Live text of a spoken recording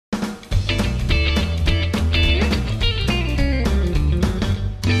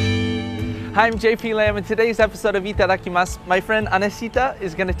Hi, I'm JP Lam. In today's episode of Itadakimasu, my friend Anecita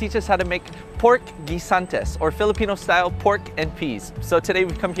is going to teach us how to make pork guisantes, or Filipino-style pork and peas. So today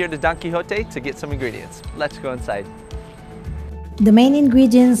we come here to Don Quixote to get some ingredients. Let's go inside. The main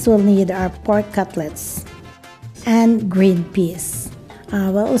ingredients we'll need are pork cutlets and green peas.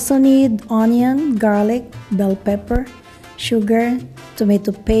 We'll also need onion, garlic, bell pepper, sugar,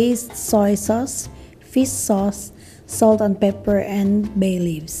 tomato paste, soy sauce, fish sauce, salt and pepper, and bay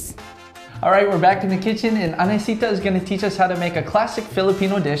leaves. All right, we're back in the kitchen and Anecita is going to teach us how to make a classic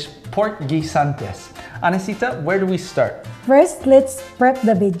Filipino dish, pork guisantes. Anecita, where do we start? First, let's prep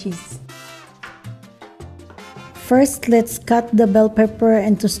the veggies. First, let's cut the bell pepper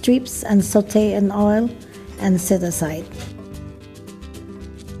into strips and saute in oil and set aside.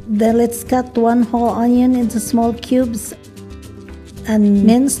 Then let's cut one whole onion into small cubes and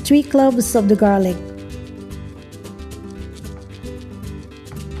mince 3 cloves of the garlic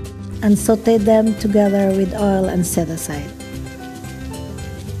and saute them together with oil and set aside.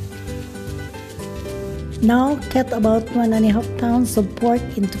 Now cut about 1.5 pounds of pork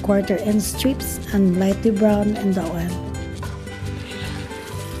into quarter-inch strips and lightly brown in the oil.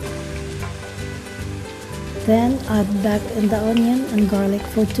 Then add back in the onion and garlic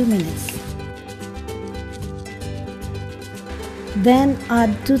for 2 minutes. Then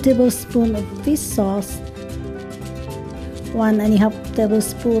add 2 tablespoons of fish sauce, 1.5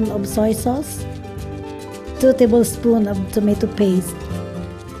 tablespoons of soy sauce, 2 tablespoons of tomato paste,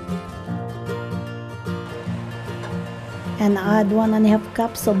 and add 1.5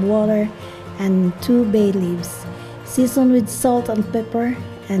 cups of water and 2 bay leaves. Season with salt and pepper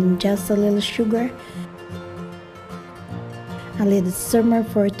and just a little sugar, and let it simmer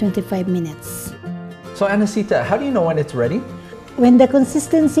for 25 minutes. So Anecita, how do you know when it's ready? When the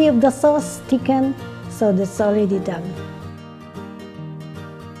consistency of the sauce thickens, so that's already done.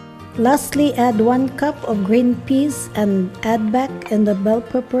 Lastly, add 1 cup of green peas and add back in the bell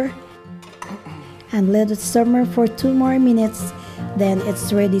pepper and let it simmer for 2 more minutes, then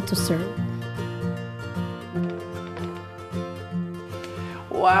it's ready to serve.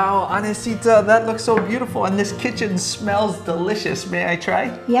 Wow, Anecita, that looks so beautiful and this kitchen smells delicious. May I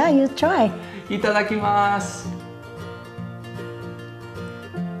try? Yeah, you try. Itadakimasu.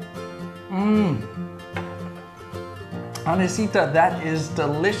 Anecita, that is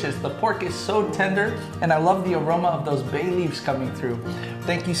delicious. The pork is so tender and I love the aroma of those bay leaves coming through.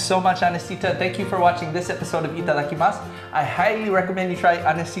 Thank you so much, Anecita. Thank you for watching this episode of Itadakimasu. I highly recommend you try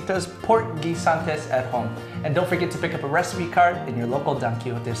Anecita's pork guisantes at home. And don't forget to pick up a recipe card in your local Don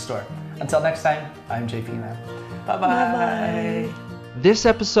Quixote store. Until next time, I'm JP Lam. Bye-bye. This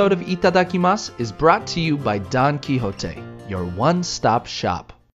episode of Itadakimasu is brought to you by Don Quixote, your one-stop shop.